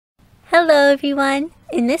Hello everyone!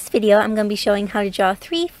 In this video I'm going to be showing how to draw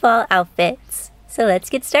 3 fall outfits. So let's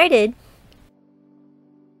get started!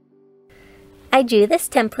 I drew this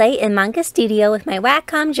template in Manga Studio with my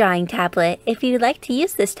Wacom drawing tablet. If you'd like to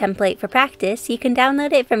use this template for practice, you can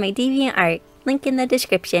download it from my DeviantArt, link in the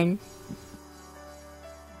description.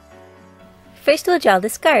 First we'll draw the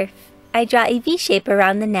scarf. I draw a V shape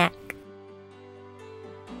around the neck.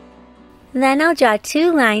 Then I'll draw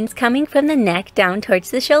 2 lines coming from the neck down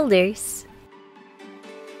towards the shoulders.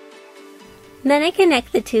 Then I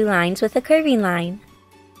connect the 2 lines with a curving line.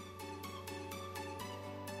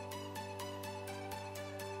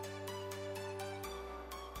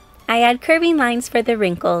 I add curving lines for the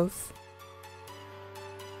wrinkles.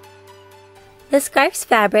 The scarf's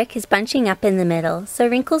fabric is bunching up in the middle, so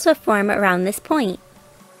wrinkles will form around this point.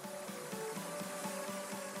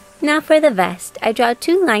 Now for the vest, I draw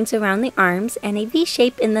 2 lines around the arms and a V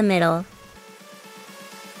shape in the middle.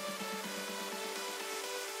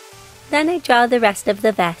 Then I draw the rest of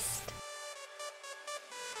the vest.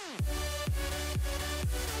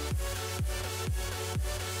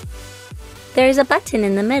 There is a button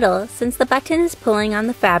in the middle. Since the button is pulling on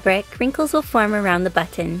the fabric, wrinkles will form around the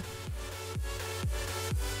button.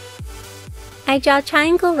 I draw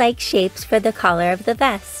triangle-like shapes for the collar of the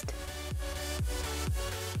vest.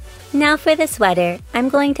 Now for the sweater, I'm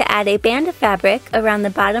going to add a band of fabric around the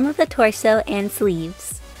bottom of the torso and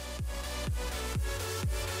sleeves.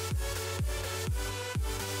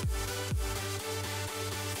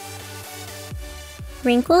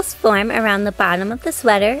 Wrinkles form around the bottom of the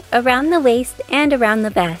sweater, around the waist, and around the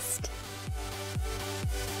vest.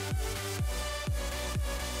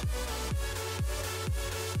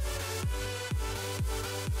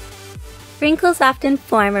 Wrinkles often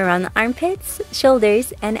form around the armpits,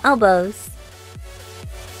 shoulders, and elbows.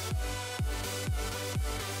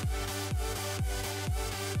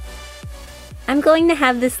 I'm going to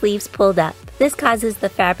have the sleeves pulled up. This causes the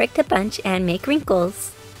fabric to bunch and make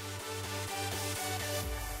wrinkles.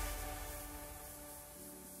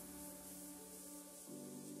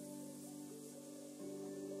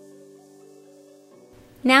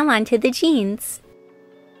 Now on to the jeans.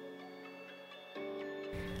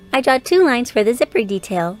 I draw 2 lines for the zipper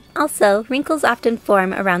detail. Also, wrinkles often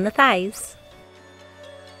form around the thighs.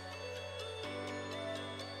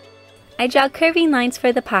 I draw curving lines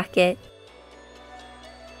for the pocket.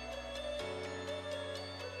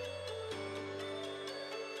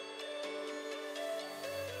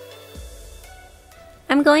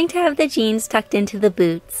 I'm going to have the jeans tucked into the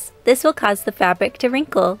boots. This will cause the fabric to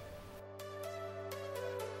wrinkle.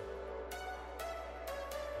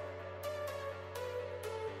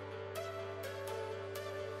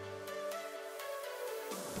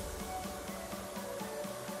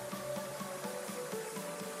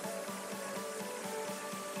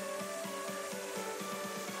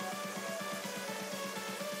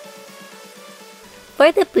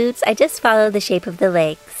 For the boots, I just follow the shape of the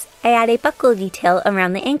legs. I add a buckle detail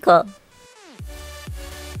around the ankle.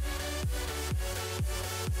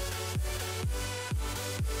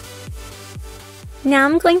 Now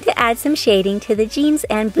I'm going to add some shading to the jeans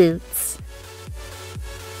and boots.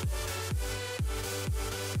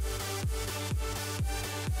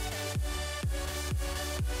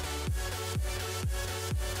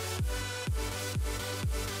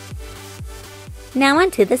 Now on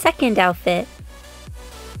to the second outfit.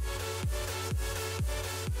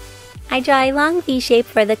 I draw a long V shape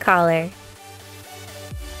for the collar.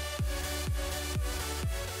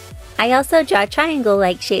 I also draw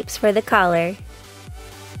triangle-like shapes for the collar.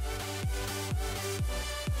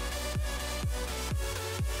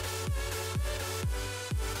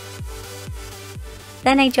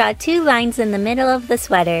 Then I draw 2 lines in the middle of the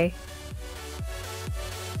sweater.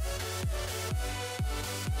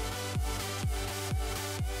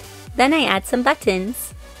 Then I add some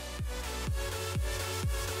buttons.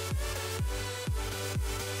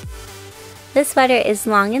 The sweater is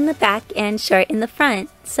long in the back and short in the front,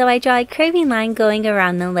 so I draw a curving line going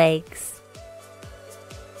around the legs.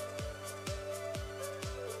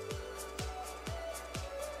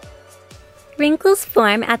 Wrinkles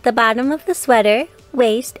form at the bottom of the sweater,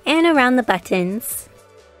 waist, and around the buttons.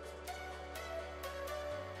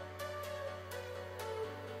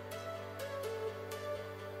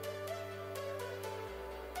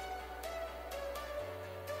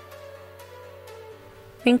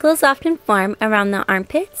 Wrinkles often form around the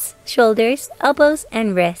armpits, shoulders, elbows,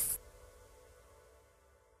 and wrists.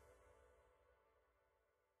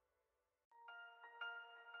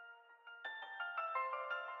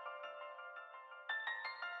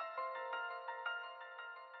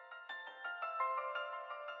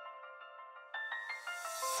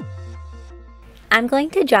 I'm going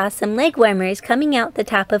to draw some leg warmers coming out the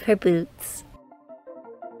top of her boots.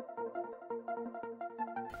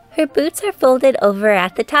 Her boots are folded over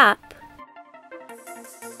at the top.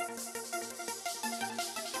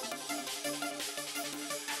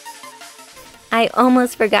 I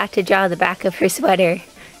almost forgot to draw the back of her sweater.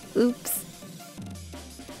 Oops.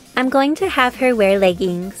 I'm going to have her wear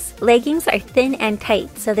leggings. Leggings are thin and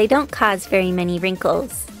tight, so they don't cause very many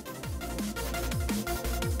wrinkles.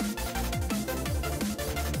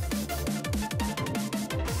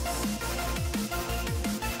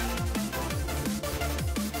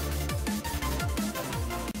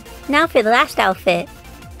 Now for the last outfit.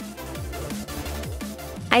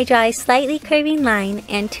 I draw a slightly curving line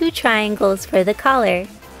and 2 triangles for the collar.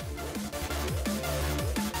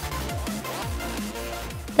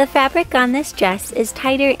 The fabric on this dress is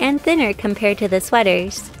tighter and thinner compared to the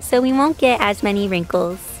sweaters, so we won't get as many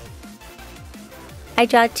wrinkles. I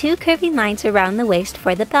draw 2 curving lines around the waist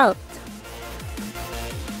for the belt.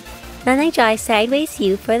 Then I draw a sideways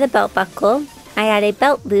U for the belt buckle. I add a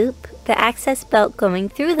belt loop, the access belt going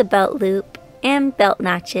through the belt loop, and belt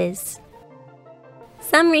notches.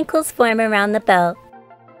 Some wrinkles form around the belt.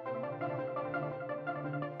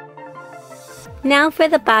 Now for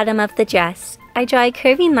the bottom of the dress. I draw a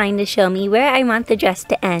curving line to show me where I want the dress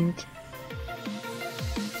to end.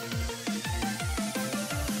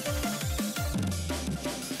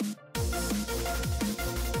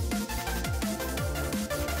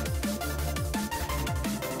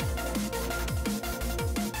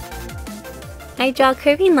 I draw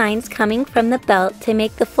curving lines coming from the belt to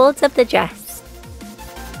make the folds of the dress.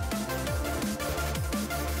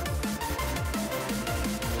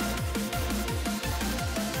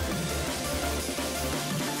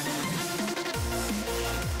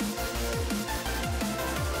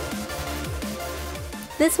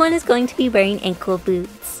 This one is going to be wearing ankle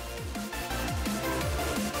boots.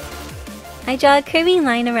 I draw a curving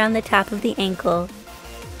line around the top of the ankle.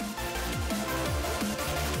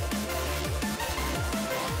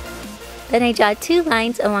 Then I draw 2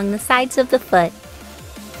 lines along the sides of the foot.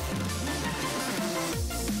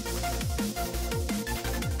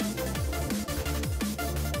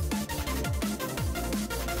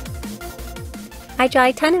 I draw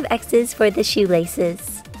a ton of X's for the shoelaces.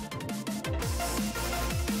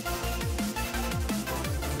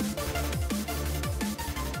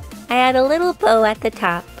 I add a little bow at the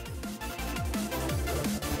top.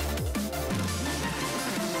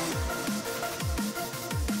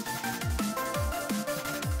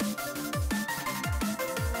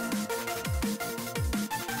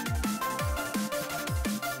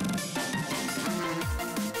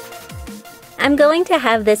 I'm going to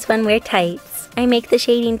have this one wear tights. I make the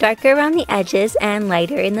shading darker around the edges and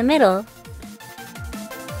lighter in the middle.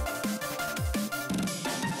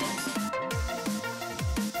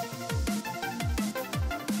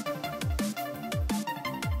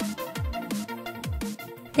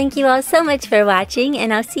 Thank you all so much for watching,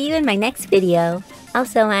 and I'll see you in my next video.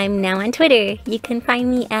 Also, I'm now on Twitter. You can find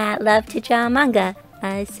me at Love to Draw Manga.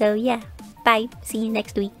 So yeah, bye. See you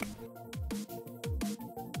next week.